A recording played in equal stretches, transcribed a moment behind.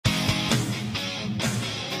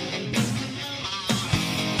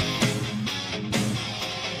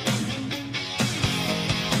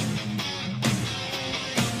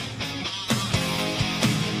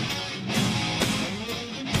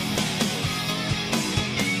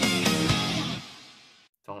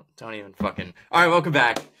Don't even fucking. All right, welcome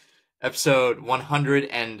back. Episode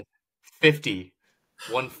 150.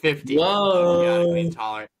 150. Chaotically Whoa.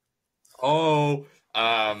 Intolerant. Oh,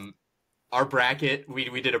 our bracket,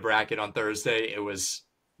 we did a bracket on Thursday. It was,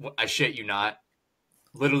 I shit you not,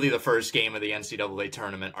 literally the first game of the NCAA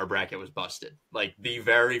tournament, our bracket was busted. Like, the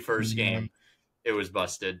very first game, it was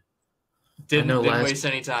busted. Didn't waste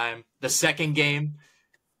any time. The second game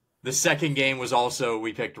was also,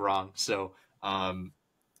 we picked wrong. So,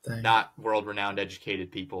 not world-renowned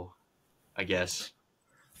educated people, I guess.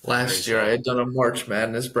 Last year I had done a March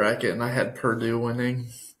Madness bracket and I had Purdue winning.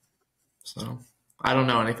 So I don't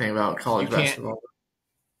know anything about college basketball.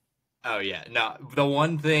 Oh, yeah. No, the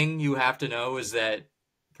one thing you have to know is that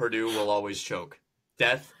Purdue will always choke.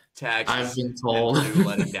 Death, taxes, I've been told. And Purdue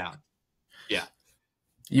letting down. Yeah.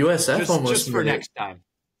 USF just for next time.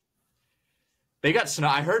 They got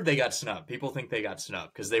snubbed. I heard they got snubbed. People think they got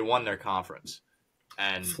snubbed because they won their conference.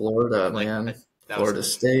 And Florida, man. Florida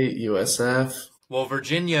State, USF. Well,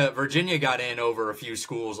 Virginia got in over a few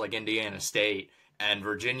schools like Indiana State, and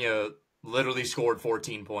Virginia literally scored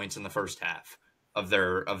 14 points in the first half of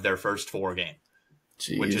their first 4 game,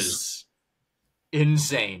 which is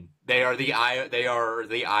insane. They are the Iowa. They are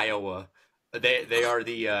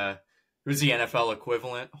the who's the NFL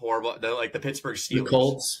equivalent? Horrible. They're like the Pittsburgh Steelers. The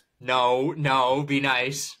Colts. No, be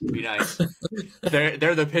nice. They're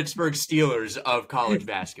the Pittsburgh Steelers of college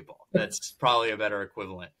basketball. That's probably a better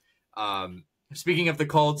equivalent. Speaking of the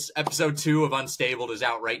Colts, episode 2 of Unstabled is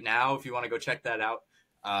out right now. If you want to go check that out,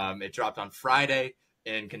 it dropped on Friday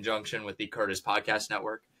in conjunction with the Curtis Podcast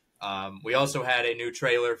Network. We also had a new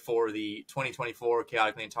trailer for the 2024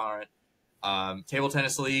 Chaotically Intolerant Table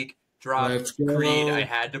Tennis League dropped. Creed, I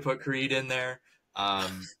had to put Creed in there.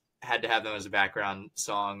 Had to have them as a background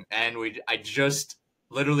song. And I just,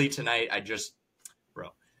 literally tonight, I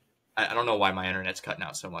don't know why my internet's cutting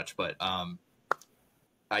out so much, but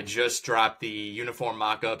I just dropped the uniform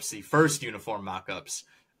mock-ups, the first uniform mock-ups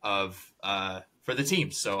of for the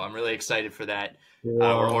teams. So I'm really excited for that.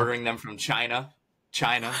 We're ordering them from China,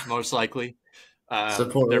 most likely. They're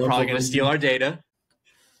probably going to steal our data.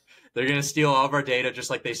 They're going to steal all of our data,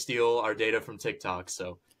 just like they steal our data from TikTok.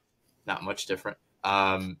 So not much different.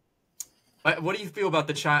 What do you feel about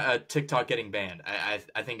the TikTok getting banned? I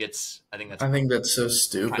think that's so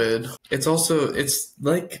stupid. It's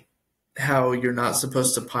like how you're not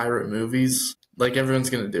supposed to pirate movies. Like, everyone's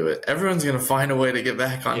going to do it. Everyone's going to find a way to get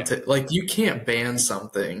back on like, you can't ban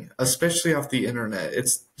something, especially off the internet.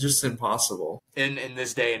 It's just impossible. In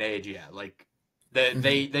this day and age, yeah. Like,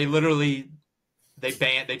 they literally they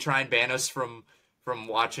try and ban us from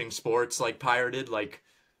watching sports, like, pirated. Like,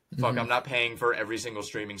 fuck, I'm not paying for every single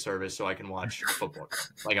streaming service so I can watch football.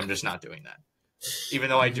 Like, I'm just not doing that. Even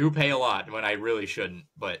though I do pay a lot when I really shouldn't.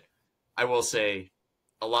 But I will say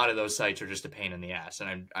a lot of those sites are just a pain in the ass,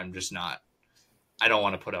 and I'm just not. I don't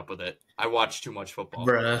want to put up with it. I watch too much football.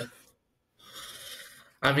 Bruh.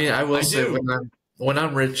 I mean, I will say when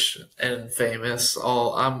I'm rich and famous,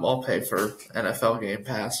 I'll pay for NFL Game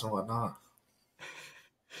Pass and whatnot.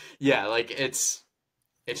 Yeah, like, it's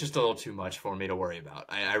just a little too much for me to worry about.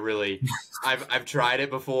 I really, I've tried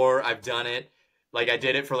it before. I've done it. Like, I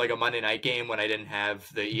did it for like a Monday night game when I didn't have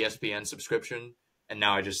the ESPN subscription, and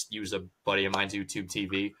now I just use a buddy of mine's YouTube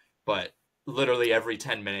TV. But literally every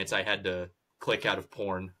 10 minutes, I had to click out of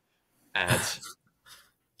porn ads.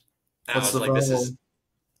 And What's I was like, this is.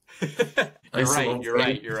 You're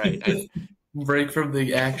right. Break from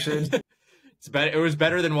the action. It was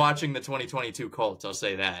better than watching the 2022 Colts. I'll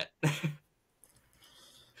say that.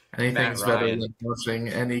 Anything's better than watching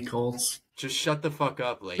any Colts. Just shut the fuck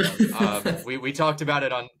up, lady. We talked about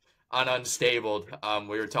it on Unstabled.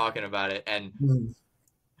 We were talking about it, and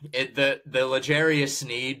the L'Jarius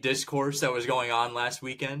Sneed discourse that was going on last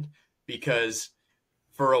weekend, because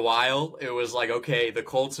for a while it was like, okay, the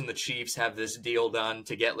Colts and the Chiefs have this deal done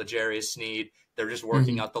to get L'Jarius Sneed. They're just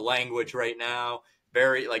working out the language right now.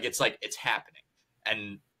 It's happening,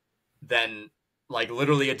 and then, like,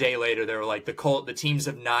 literally a day later, they were like, the teams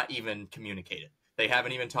have not even communicated. They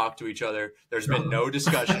haven't even talked to each other. There's been no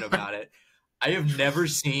discussion about it. I have never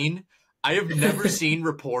seen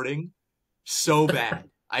reporting so bad.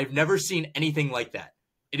 I've never seen anything like that.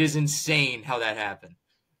 It is insane how that happened.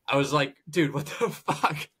 I was like, dude, what the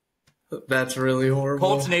fuck? That's really horrible.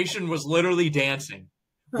 Colts Nation was literally dancing.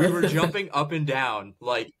 We were jumping up and down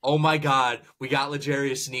like, oh my God, we got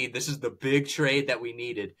L'Jarius Sneed. This is the big trade that we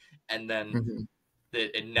needed. And then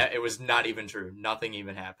it was not even true. Nothing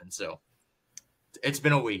even happened. So it's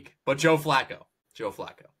been a week. But Joe Flacco.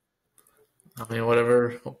 I mean,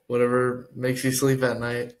 whatever makes you sleep at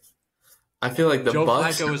night. I feel like the Joe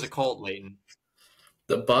Bucks. Flacco is a cult, Leighton.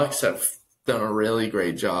 the Bucks have done a really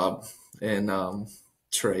great job in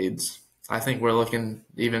trades. I think we're looking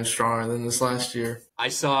even stronger than this last year. I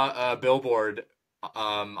saw a billboard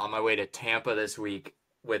on my way to Tampa this week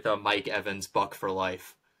with a Mike Evans Buck for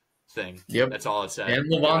life thing. Yep. That's all it said.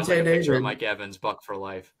 And It was like a picture of David. Mike Evans Buck for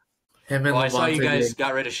life. Him and Well, I saw you guys David.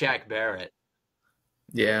 got rid of Shaq Barrett.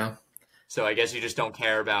 Yeah. So I guess you guys just don't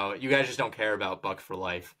care about Buck for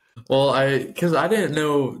life. Well, because I didn't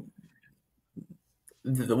know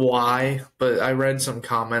why, but I read some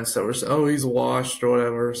comments that were, oh, he's washed or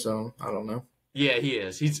whatever. So I don't know. Yeah, he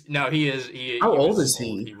is. He is. How old was is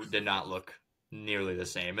he? He did not look nearly the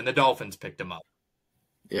same, and the Dolphins picked him up.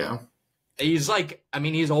 Yeah. He's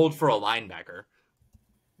he's old for a linebacker.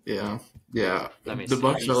 Yeah. Yeah. Let me the see.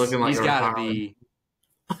 Bucks are looking like he's got to be.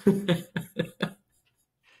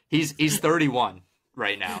 He's 31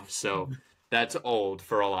 right now, so that's old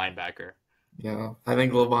for a linebacker. Yeah, I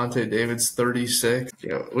think Levante David's 36.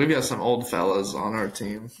 Yeah, we've got some old fellas on our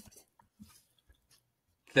team.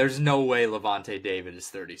 There's no way Levante David is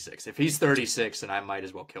 36. If he's 36, then I might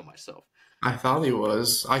as well kill myself. I thought he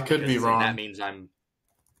was. I could be wrong. That means I'm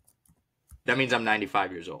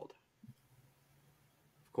 95 years old.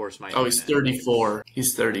 Of course, he's 34.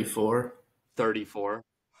 He's 34. 34.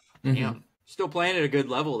 Mm-hmm. Yeah, still playing at a good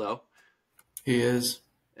level though. He is.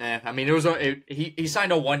 He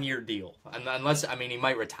signed a 1-year deal, unless he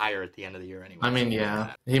might retire at the end of the year anyway.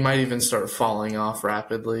 Yeah, he might even start falling off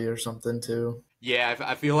rapidly or something too. Yeah,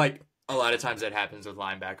 I feel like a lot of times that happens with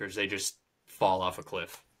linebackers; they just fall off a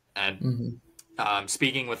cliff. And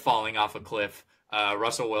speaking with falling off a cliff,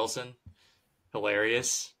 Russell Wilson,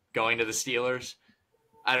 hilarious, going to the Steelers.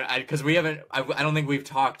 Because I don't think we've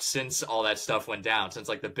talked since all that stuff went down, since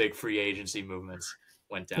like the big free agency movements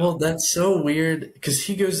went down. Well, that's so weird because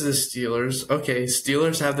he goes to the Steelers. Okay,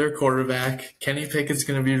 Steelers have their quarterback. Kenny Pickett's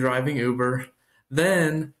going to be driving Uber.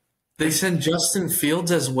 Then they send Justin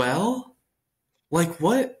Fields as well? Like,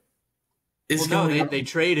 what is going on? They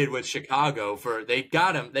traded with Chicago they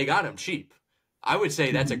got him cheap. I would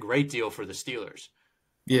say that's a great deal for the Steelers.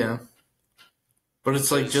 Yeah. But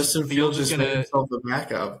it's like Justin Fields just made himself a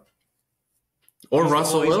backup. Or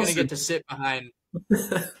Russell Wilson. He's going to get to sit behind.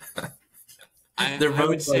 I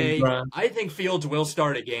would say I think Fields will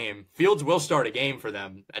start a game. Fields will start a game for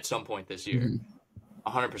them at some point this year.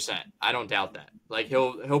 100%. I don't doubt that. Like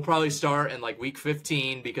he'll probably start in like week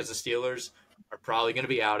 15 because the Steelers are probably going to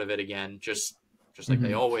be out of it again, just like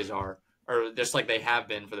they always are, or just like they have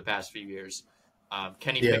been for the past few years.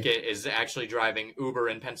 Kenny Pickett is actually driving Uber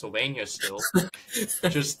in Pennsylvania still,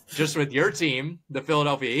 just with your team, the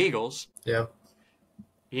Philadelphia Eagles. Yeah.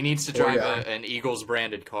 He needs to drive an Eagles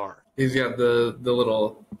branded car. He's got the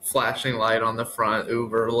little flashing light on the front,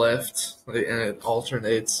 Uber, Lyft, and it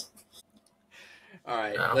alternates. All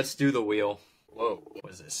right, let's do the wheel. Whoa, what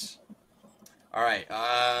was this? All right,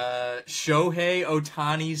 Shohei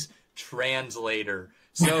Ohtani's translator.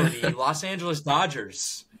 So the Los Angeles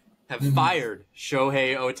Dodgers have fired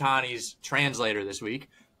Shohei Ohtani's translator this week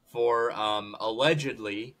for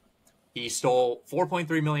allegedly he stole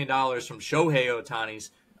 $4.3 million from Shohei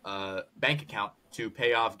Ohtani's bank account to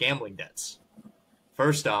pay off gambling debts.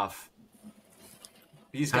 First off,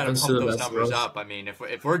 he's got to pump those numbers up. I mean,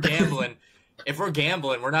 if we're gambling,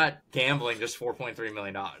 we're not gambling just $4.3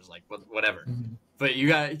 million, like whatever. But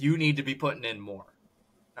you need to be putting in more.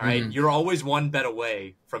 All right, you're always one bet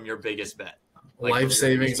away from your biggest bet. Like life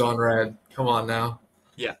savings on red. Come on now.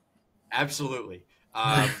 Yeah, absolutely.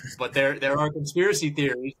 But there are conspiracy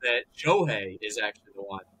theories that Shohei is actually the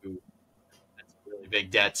one who has really big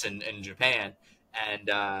debts in Japan.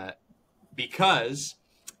 And because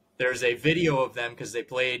there's a video of them, because they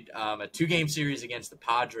played a 2-game series against the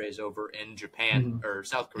Padres over in Japan or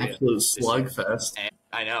South Korea. Absolute slugfest.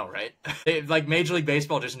 I know, right? Like Major League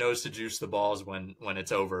Baseball just knows to juice the balls when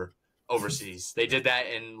it's overseas. They did that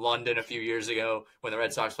in London a few years ago when the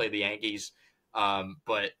Red Sox played the Yankees.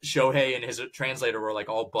 But Shohei and his translator were like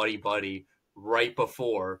all buddy right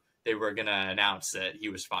before they were going to announce that he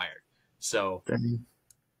was fired. So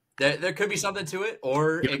there could be something to it,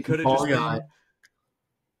 or it could have just been.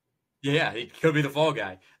 Yeah, he could be the fall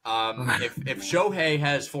guy. If Shohei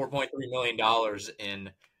has $4.3 million in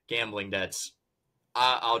gambling debts,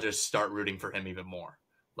 I'll just start rooting for him even more.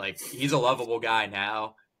 Like, he's a lovable guy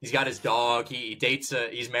now. He's got his dog.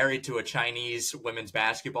 He's married to a Chinese women's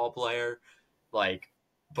basketball player. Like,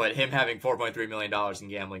 but him having $4.3 million in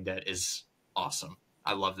gambling debt is awesome.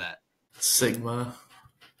 I love that. Sigma.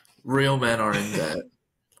 Real men are in debt.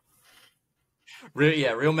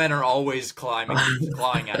 Real men are always clawing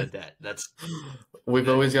out of debt. We've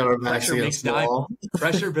always got our backs against the wall.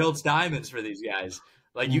 Pressure builds diamonds for these guys.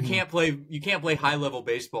 Like you can't play high level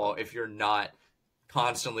baseball if you're not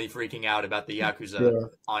constantly freaking out about the Yakuza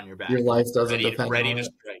on your back. Your life doesn't depend ready on to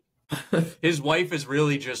it. strike. His wife is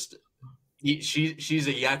really just she's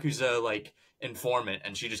a Yakuza like informant,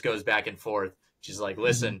 and she just goes back and forth. She's like,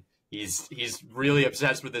 listen, he's really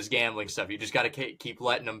obsessed with this gambling stuff. You just got to keep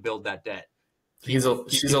letting him build that debt. She's a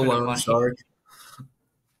loan shark.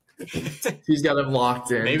 She's got him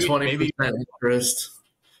locked in. 20% interest.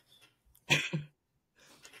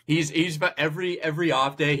 He's every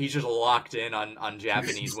off day he's just locked in on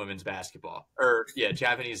Japanese women's basketball.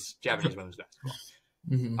 Japanese women's basketball.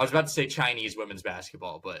 I was about to say Chinese women's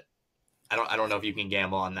basketball, but I don't know if you can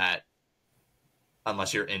gamble on that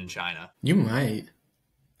unless you're in China. You might.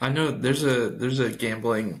 I know there's a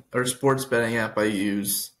gambling or sports betting app I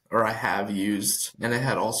use, or I have used, and it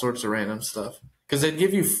had all sorts of random stuff. Because they'd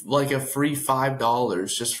give you like a free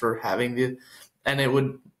 $5 just for having the, and it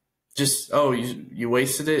would just, you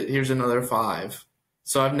wasted it, here's another $5.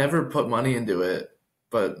 So I've never put money into it,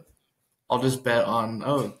 but I'll just bet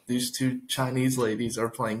on, these two Chinese ladies are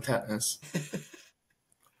playing tennis.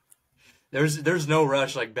 There's no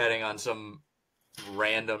rush like betting on some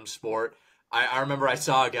random sport. I remember I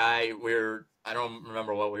saw a guy, I don't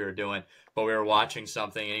remember what we were doing, but we were watching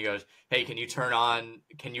something, and he goes, hey, can you turn on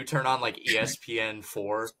like ESPN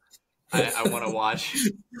 4? I want to watch.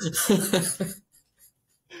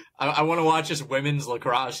 I want to watch this women's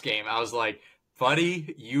lacrosse game. I was like,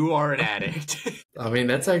 buddy, you are an addict. I mean,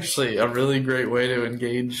 that's actually a really great way to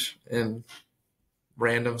engage in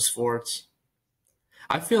random sports.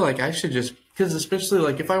 I feel like I should just, because especially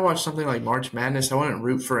like if I watch something like March Madness, I wouldn't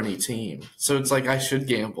root for any team. So it's like I should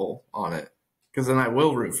gamble on it, because then I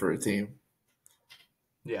will root for a team.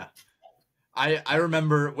 Yeah. I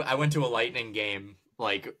remember I went to a Lightning game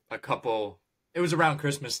like it was around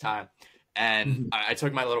Christmas time, and I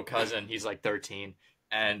took my little cousin, he's like 13,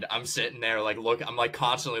 and I'm sitting there like I'm like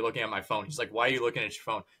constantly looking at my phone. He's like, why are you looking at your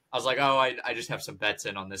phone? I was like, I just have some bets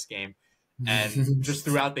in on this game. And just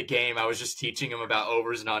throughout the game, I was just teaching him about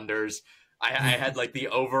overs and unders. I had like the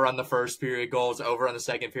over on the first period goals, over on the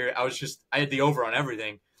second period. I had the over on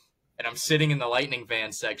everything. And I'm sitting in the Lightning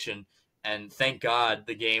fan section, and thank God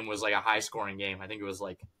the game was like a high scoring game. I think it was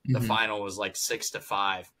like the final was like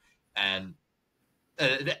 6-5. And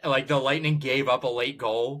like the Lightning gave up a late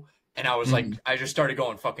goal, and I was like, I just started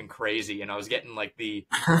going fucking crazy, and I was getting like the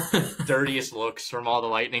dirtiest looks from all the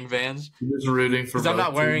Lightning fans. You're just rooting for, because I'm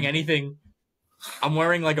not wearing anything. I'm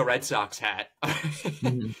wearing like a Red Sox hat.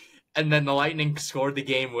 And then the Lightning scored the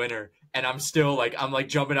game winner, and I'm still like, I'm like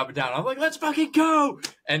jumping up and down. I'm like, let's fucking go.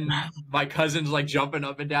 And my cousin's like jumping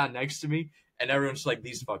up and down next to me, and everyone's like,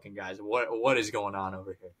 these fucking guys, what is going on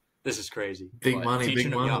over here? This is crazy. Big money.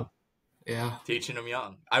 Young. Yeah. Teaching them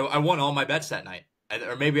young. I won all my bets that night.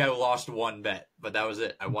 Or maybe I lost one bet, but that was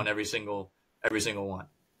it. I won every single one.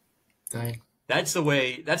 Dang. That's the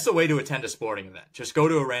way to attend a sporting event. Just go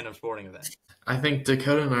to a random sporting event. I think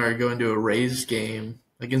Dakota and I are going to a Rays game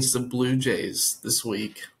against the Blue Jays this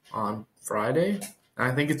week on Friday.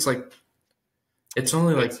 And I think it's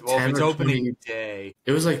only like 10 or 20 day.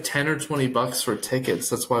 It was like $10 or $20 for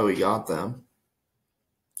tickets. That's why we got them.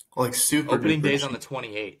 Like super. Opening day's on the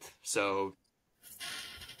 28th. So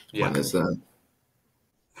yeah. When is that?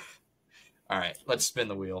 All right, let's spin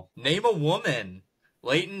the wheel. Name a woman.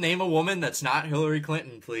 Leighton, name a woman that's not Hillary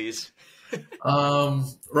Clinton, please.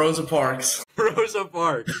 Rosa Parks. Rosa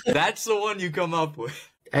Parks. That's the one you come up with.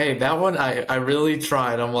 Hey, that one I really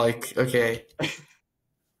tried. I'm like, okay,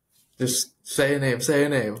 just say a name.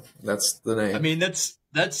 That's the name. I mean, that's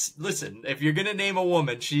listen. If you're gonna name a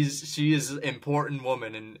woman, she is an important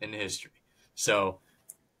woman in history. So,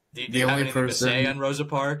 do you have anything to say on Rosa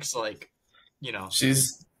Parks? Like,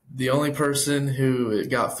 she's the only person who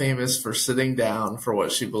got famous for sitting down for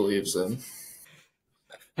what she believes in.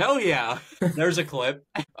 Hell yeah. There's a clip.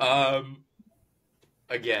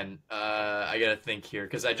 Again, I gotta think here,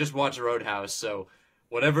 because I just watched Roadhouse, so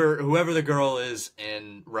whoever the girl is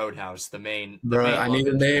in Roadhouse, the main I need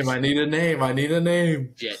a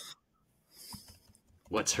name. Shit.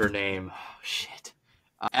 What's her name? Oh, shit.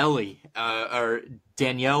 Ellie, or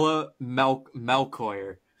Daniela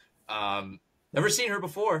Melchior. Never seen her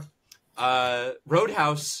before.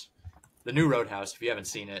 Roadhouse, the new Roadhouse, if you haven't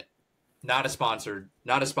seen it, not a sponsored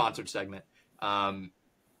segment.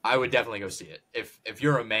 I would definitely go see it. If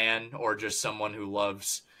you're a man or just someone who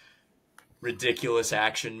loves ridiculous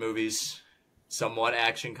action movies, somewhat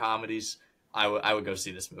action comedies, I would go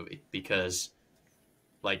see this movie, because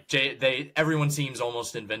like everyone seems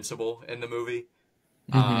almost invincible in the movie.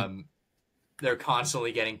 They're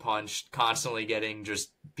constantly getting punched, constantly getting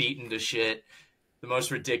just beaten to shit. the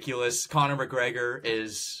most ridiculous. Conor McGregor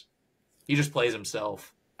he just plays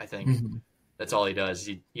himself, I think. Mm-hmm. That's all he does.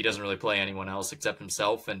 He doesn't really play anyone else except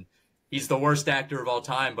himself, and he's the worst actor of all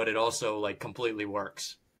time, but it also like completely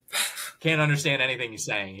works. Can't understand anything he's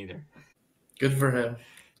saying either. Good for him.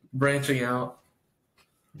 Branching out.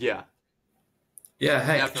 Yeah. Yeah,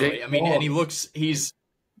 heck, Definitely. Jake I mean, Paul. and he's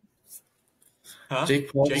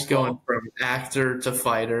Jake Paul's going from actor to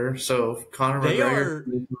fighter, so Conor McGregor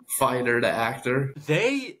from fighter to actor.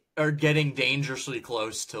 They are getting dangerously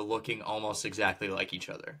close to looking almost exactly like each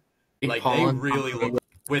other. Like they really look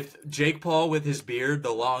with Jake Paul with his beard,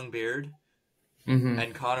 the long beard,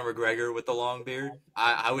 and Conor McGregor with the long beard.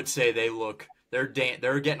 I would say they're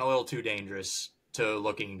getting a little too dangerous to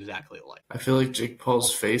looking exactly alike. I feel like Jake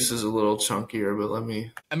Paul's face is a little chunkier, but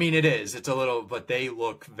I mean, it is. It's a little, but they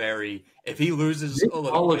look very. If he loses Jake a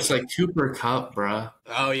little, Paul looks like Cooper Kupp, bruh.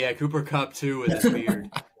 Oh yeah, Cooper Kupp too with his beard.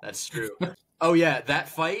 That's true. Oh yeah, that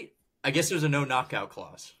fight. I guess there's a no knockout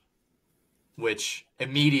clause, which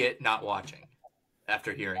immediate not watching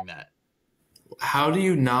after hearing that. How are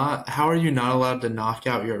you not allowed to knock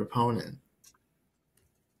out your opponent?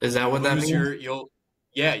 Is that what that means?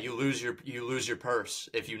 You lose your purse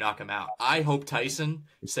if you knock him out. I hope Tyson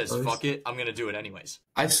says, fuck it, I'm going to do it anyways.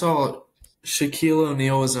 I saw Shaquille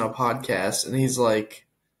O'Neal was in a podcast, and he's like,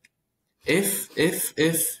 if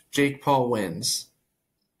Jake Paul wins,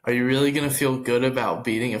 are you really going to feel good about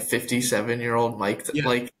beating a 57-year-old Mike? Yeah.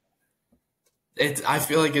 Like, I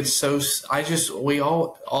feel like it's so.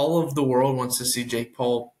 All of the world wants to see Jake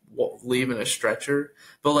Paul leave in a stretcher,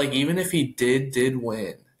 but like even if he did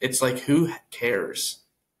win, it's like who cares?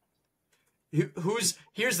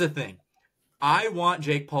 Here's the thing. I want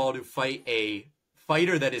Jake Paul to fight a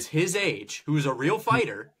fighter that is his age, who's a real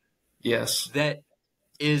fighter. Yes. That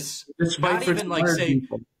is not even like say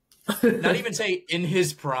not even say in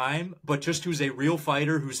his prime, but just who's a real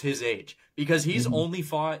fighter who's his age. Because he's only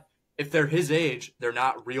fought, if they're his age, they're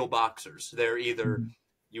not real boxers. They're either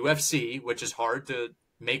UFC, which is hard to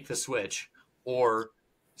make the switch, or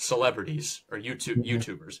celebrities or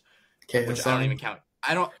YouTubers, which I don't even count.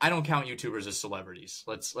 I don't count YouTubers as celebrities.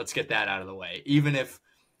 Let's get that out of the way. Even if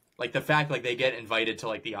like the fact like they get invited to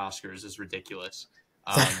like the Oscars is ridiculous.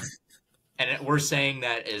 And we're saying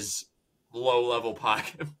that as low level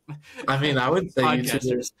podcast. I mean, I would say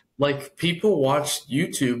podcasters. Like people watch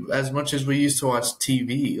YouTube as much as we used to watch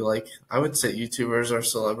TV. Like I would say YouTubers are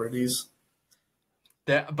celebrities.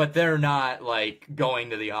 But they're not like going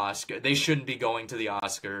to the Oscar. They shouldn't be going to the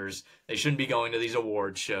Oscars. They shouldn't be going to these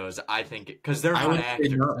award shows. I think because they're not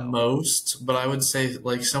actors. Not most, but I would say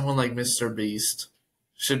like someone like Mr. Beast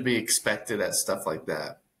should be expected at stuff like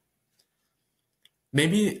that.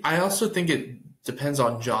 Maybe I also think it depends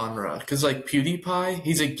on genre because like PewDiePie,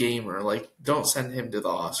 he's a gamer. Like don't send him to the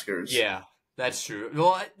Oscars. Yeah, that's true.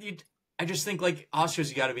 Well, I just think like Oscars,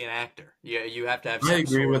 you got to be an actor. You have to have. I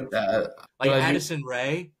agree with that. Like Addison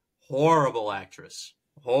Rae, horrible actress,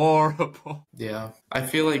 horrible. Yeah, I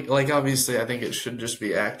feel like obviously I think it should just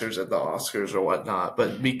be actors at the Oscars or whatnot,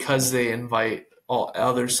 but because they invite all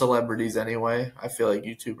other celebrities anyway, I feel like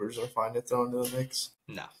YouTubers are fine to throw into the mix.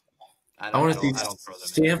 No, I want to see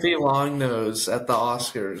Stampy Longnose at the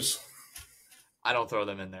Oscars. I don't throw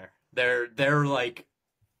them in there. They're like.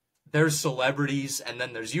 There's celebrities, and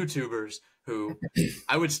then there's YouTubers who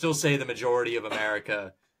I would still say the majority of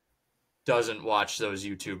America doesn't watch those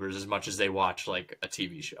YouTubers as much as they watch like a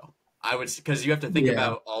TV show. Because you have to think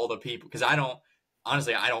about all the people. Because I don't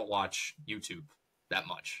watch YouTube that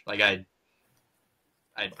much. Like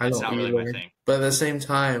it's not really my thing. But at the same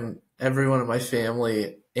time, everyone in my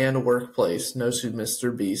family and workplace knows who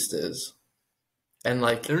Mr. Beast is, and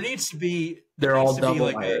like there needs to be. They're all double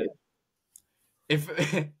hired. If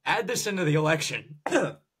add this into the election,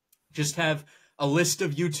 just have a list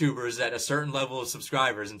of YouTubers at a certain level of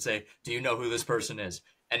subscribers and say, do you know who this person is?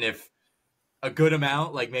 And if a good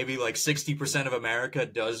amount, like maybe like 60% of America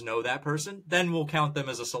does know that person, then we'll count them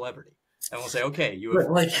as a celebrity. And we'll say, okay, you have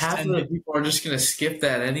like half of the people are just going to skip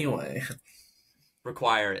that anyway.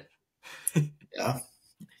 Require it. Yeah.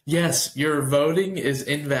 Yes, your voting is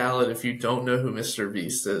invalid if you don't know who Mr.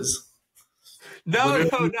 Beast is. No.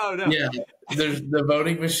 Yeah, there's the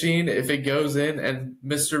voting machine. If it goes in and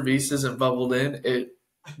Mr. Beast isn't bubbled in, it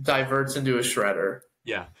diverts into a shredder.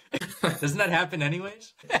 Yeah. Doesn't that happen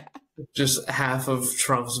anyways? Just half of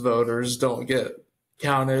Trump's voters don't get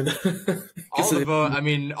counted. All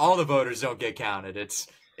the voters don't get counted. It's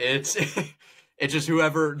just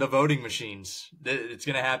whoever the voting machines. It's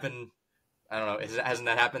gonna happen. I don't know. Hasn't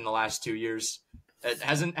that happened the last 2 years?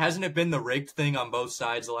 Hasn't it been the rigged thing on both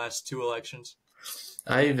sides the last two elections?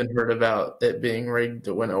 I even heard about it being rigged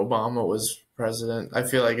when Obama was president. I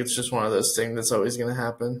feel like it's just one of those things that's always going to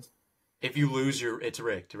happen. If you lose, it's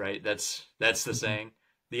rigged, right? That's the saying.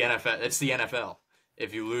 The NFL, it's the NFL.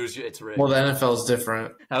 If you lose, it's rigged. Well, the NFL is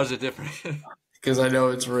different. How is it different? Because I know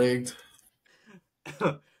it's rigged.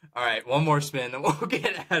 All right, one more spin, then we'll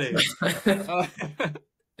get out of here.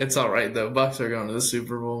 It's all right, though. Bucs are going to the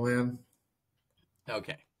Super Bowl, man.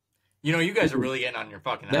 Okay. You know, you guys are really getting on your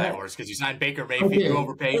fucking high horse because you signed Baker Mayfield. You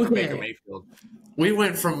overpaid for Baker Mayfield. We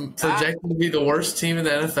went from projecting to be the worst team in the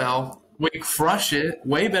NFL. We crush it,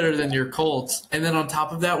 way better than your Colts. And then on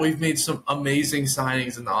top of that, we've made some amazing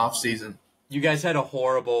signings in the offseason. You guys had a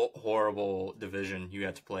horrible, horrible division you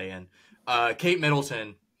had to play in. Kate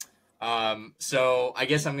Middleton. So I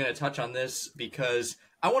guess I'm going to touch on this because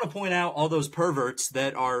I want to point out all those perverts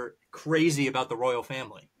that are crazy about the royal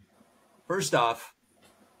family. First off,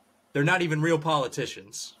 they're not even real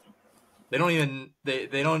politicians. They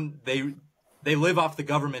live off the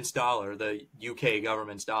government's dollar, the UK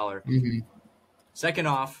government's dollar. Mm-hmm. Second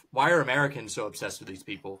off, why are Americans so obsessed with these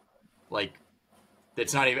people? Like,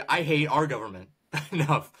 it's not even. I hate our government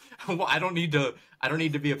enough. I don't need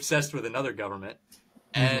to be obsessed with another government.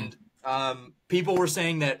 Mm-hmm. And people were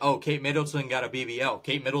saying that, oh, Kate Middleton got a BBL.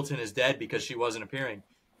 Kate Middleton is dead because she wasn't appearing.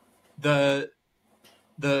 The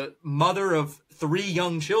mother of 3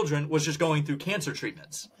 young children was just going through cancer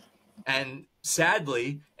treatments. And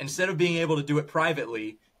sadly, instead of being able to do it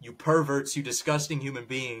privately, you perverts, you disgusting human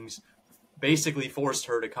beings, basically forced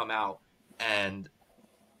her to come out and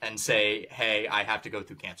say, hey, I have to go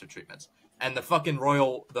through cancer treatments. And the fucking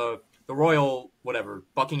royal, the royal, whatever,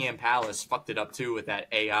 Buckingham Palace fucked it up too with that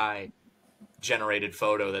AI generated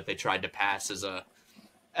photo that they tried to pass as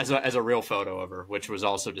a real photo of her, which was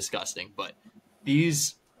also disgusting. But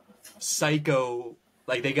these psycho,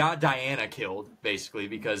 like, they got Diana killed basically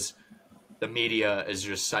because the media is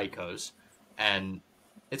just psychos, and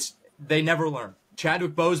they never learn.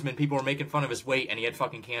 Chadwick Boseman, people were making fun of his weight, and he had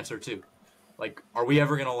fucking cancer too. Like, are we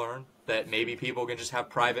ever gonna learn that maybe people can just have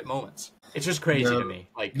private moments? It's just crazy to me.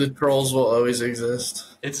 Like, the trolls will always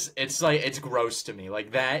exist. It's like, it's gross to me.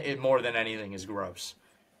 Like, that, more than anything, is gross.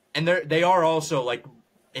 And they are also like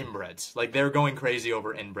inbreds. Like, they're going crazy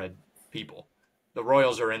over inbred people. The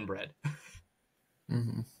royals are inbred.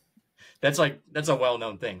 Mm-hmm. That's a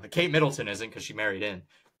well-known thing. Like, Kate Middleton isn't because she married in.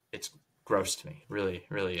 It's gross to me. Really,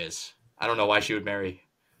 really is. I don't know why she would marry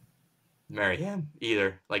him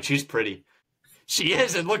either. Like, she's pretty. She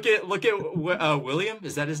is. And look at William.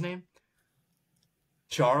 Is that his name?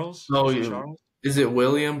 Charles? Oh, Charles? Is it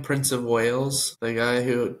William, Prince of Wales? The guy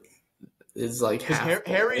who is like half.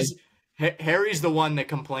 Harry's the one that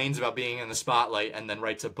complains about being in the spotlight and then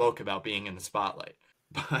writes a book about being in the spotlight.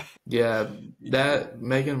 Yeah, that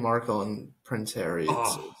Meghan Markle and Prince Harry,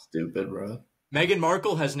 it's so stupid, bro. Meghan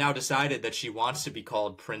Markle has now decided that she wants to be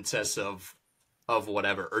called Princess of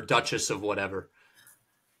whatever, or Duchess of whatever.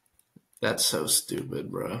 That's so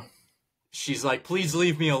stupid, bro. She's like, please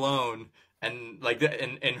leave me alone. And like,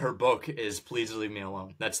 in her book is Please Leave Me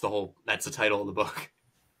Alone. That's the title of the book.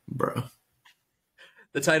 Bro.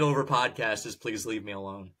 The title of her podcast is Please Leave Me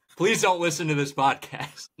Alone. Please don't listen to this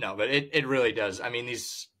podcast. No, but it really does. I mean,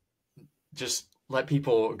 these, just let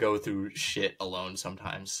people go through shit alone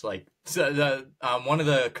sometimes. Like, so one of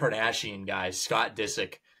the Kardashian guys, Scott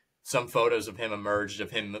Disick, some photos of him emerged of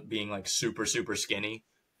him being like super, super skinny.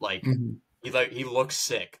 Like, he looks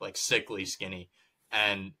sick, like sickly skinny.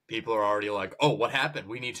 And people are already like, oh, what happened?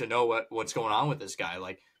 We need to know what's going on with this guy.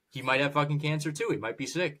 Like, he might have fucking cancer too. He might be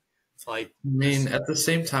sick. Like, I mean, at the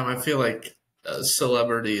same time, I feel like a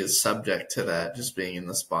celebrity is subject to that, just being in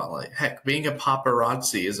the spotlight. Heck, being a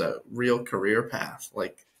paparazzi is a real career path.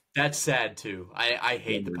 Like, that's sad too. I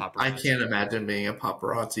hate the paparazzi. I can't imagine being a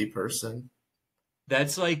paparazzi person.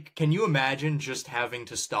 That's like, can you imagine just having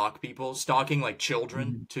to stalk people, stalking like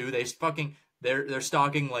children too? They're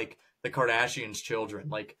stalking like the Kardashians' children.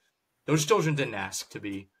 Like, those children didn't ask to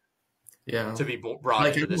be brought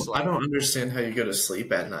into this life. I don't understand how you go to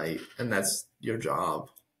sleep at night and that's your job.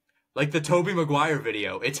 Like the Tobey Maguire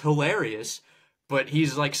video, it's hilarious, but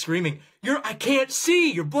he's like screaming, I can't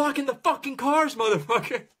see, you're blocking the fucking cars,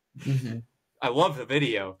 motherfucker. Mm-hmm. I love the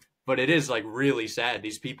video, but it is like really sad.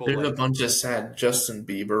 These people, there's a bunch of sad Justin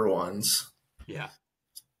Bieber ones. Yeah.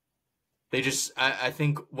 They just, I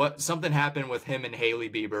think something happened with him and Hailey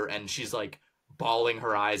Bieber, and she's like bawling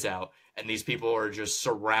her eyes out, and these people are just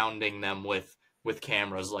surrounding them with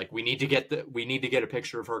cameras. Like, we need to get a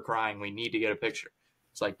picture of her crying. We need to get a picture.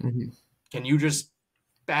 It's like, can you just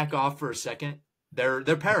back off for a second? They're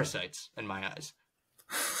parasites in my eyes.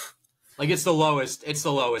 Like, it's the lowest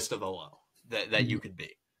of the low that you could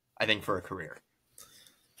be, I think, for a career.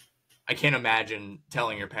 I can't imagine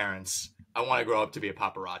telling your parents, I want to grow up to be a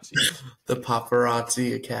paparazzi. The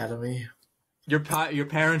Paparazzi Academy. Your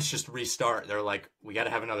parents just restart. They're like, we got to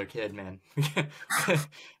have another kid, man.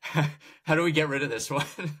 How do we get rid of this one?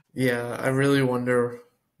 Yeah, I really wonder,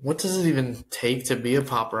 what does it even take to be a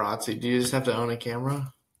paparazzi? Do you just have to own a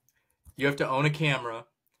camera? You have to own a camera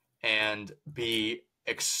and be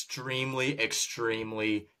extremely,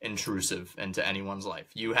 extremely intrusive into anyone's life.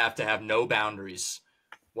 You have to have no boundaries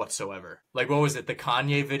whatsoever. Like, what was it? The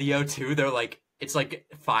Kanye video too? They're like, it's like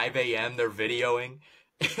 5 a.m. They're videoing.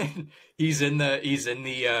 And he's in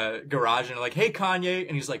the garage and like, hey Kanye,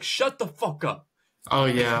 and he's like, shut the fuck up. Oh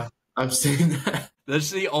yeah, I've seen that.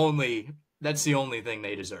 That's the only thing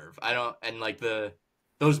they deserve. I don't, and like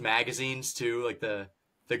those magazines too, like the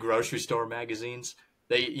grocery store magazines.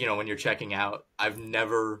 They, you know, when you're checking out, I've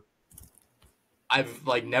never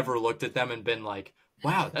looked at them and been like,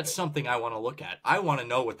 wow, that's something I want to look at. I want to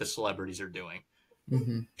know what the celebrities are doing.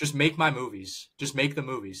 Mm-hmm. Just make my movies. Just make the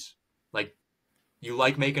movies. Like, you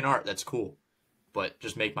like making art, that's cool, but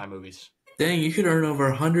just make my movies. Dang, you could earn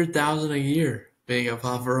over $100,000 a year being a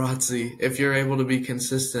paparazzi if you're able to be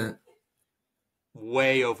consistent.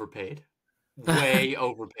 Way overpaid. Way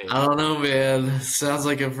overpaid. I don't know, man. Sounds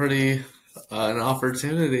like a pretty an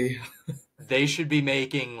opportunity. They should be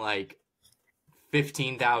making like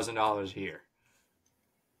 $15,000 a year.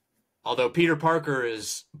 Although Peter Parker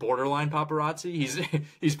is borderline paparazzi,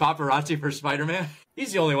 he's paparazzi for Spider-Man.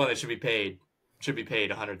 He's the only one that should be paid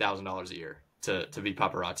 $100,000 a year to be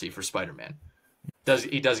paparazzi for Spider-Man.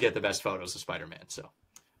 He does get the best photos of Spider-Man. So,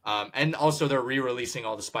 and also they're re-releasing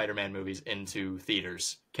all the Spider-Man movies into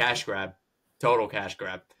theaters. Cash grab, total cash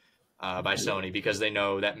grab, by Sony, because they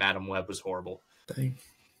know that Madam Web was horrible. Dang.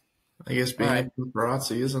 I guess being a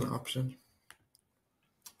paparazzi is an option.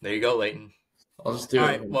 There you go, Leighton. I'll just do it. All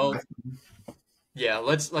right, well, yeah,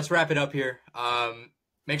 let's wrap it up here.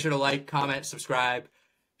 Make sure to like, comment, subscribe,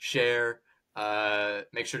 share.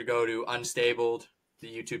 Make sure to go to Unstabled, the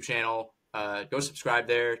YouTube channel. Go subscribe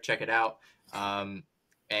there, check it out. And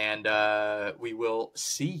we will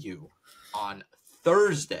see you on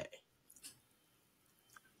Thursday.